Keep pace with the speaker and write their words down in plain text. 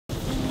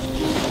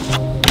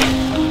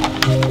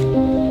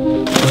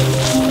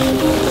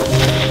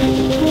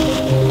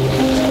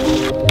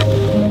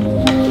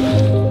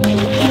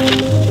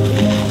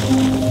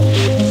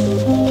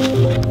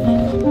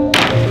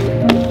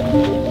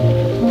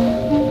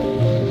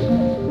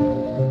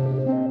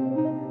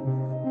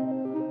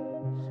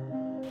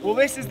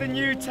this is the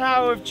new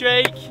Tao of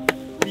Drake,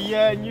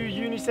 the new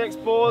unisex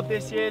board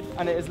this year,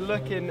 and it is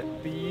looking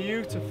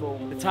beautiful.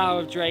 The Tao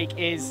of Drake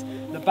is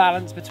the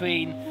balance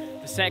between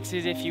the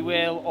sexes, if you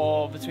will,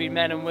 or between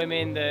men and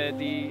women,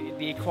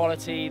 the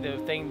equality, the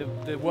thing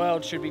the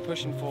world should be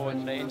pushing for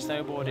in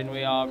snowboarding.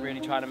 We are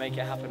really trying to make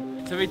it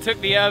happen. So we took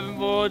the urban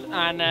board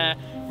and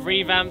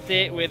revamped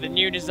it with a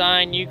new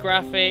design, new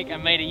graphic,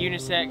 and made it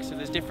unisex, so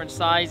there's different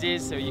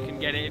sizes, so you can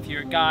get it if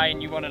you're a guy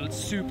and you want a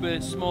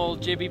super small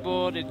jibby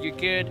board, you're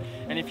good,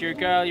 and if you're a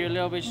girl, you're a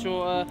little bit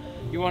shorter,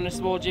 you want a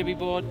small jibby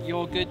board,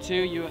 you're good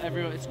too.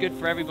 It's good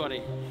for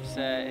everybody.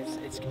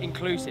 It's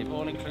inclusive,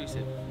 all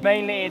inclusive.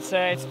 Mainly it's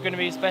going to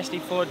be especially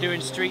for doing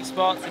street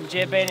spots and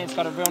jibbing. It's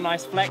got a real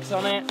nice flex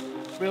on it,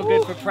 real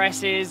good for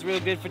presses, real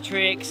good for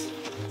tricks.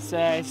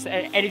 It's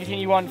anything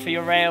you want for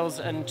your rails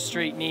and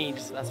street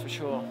needs, that's for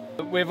sure.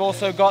 We've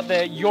also got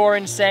the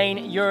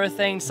UR'INSANE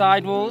urethane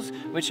sidewalls,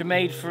 which are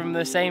made from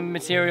the same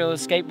material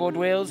as skateboard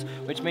wheels,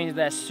 which means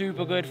they're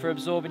super good for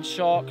absorbing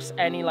shocks,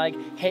 any like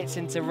hits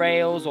into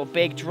rails or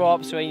big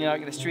drops where you know,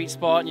 like the street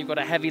spot and you've got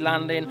a heavy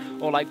landing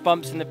or like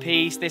bumps in the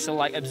piece. This will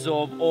like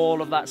absorb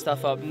all of that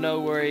stuff up, no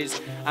worries.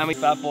 And this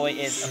bad boy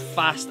is as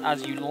fast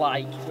as you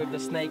like with the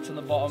snakes on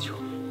the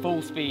bottom,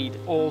 full speed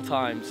all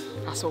times.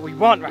 That's what we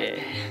want, right?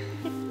 Yeah.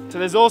 So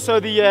there's also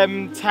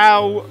the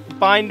Tao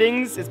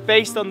bindings. It's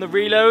based on the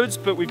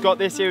reloads, but we've got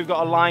this here, we've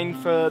got a line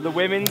for the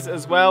women's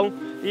as well.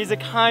 These are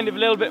kind of a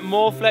little bit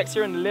more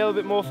flexor and a little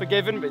bit more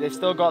forgiving, but they've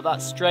still got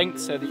that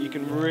strength so that you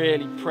can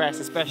really press,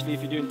 especially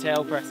if you're doing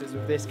tail presses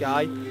with this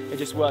guy. It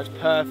just works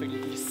perfectly.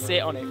 You just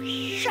sit on it,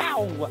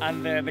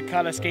 and the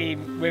color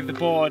scheme with the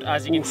board,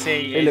 as you can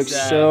see, it looks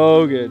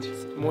so good.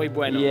 Muy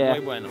bueno, yeah.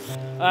 Muy bueno.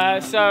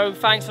 So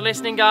thanks for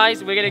listening,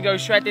 guys. We're gonna go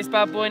shred this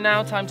bad boy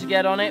now. Time to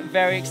get on it.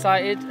 Very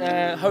excited.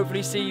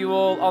 Hopefully see you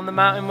all on the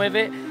mountain with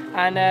it.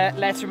 And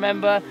let's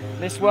remember,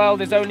 this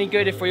world is only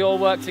good if we all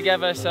work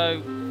together.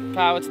 So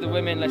power to the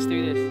women. Let's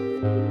do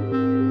this.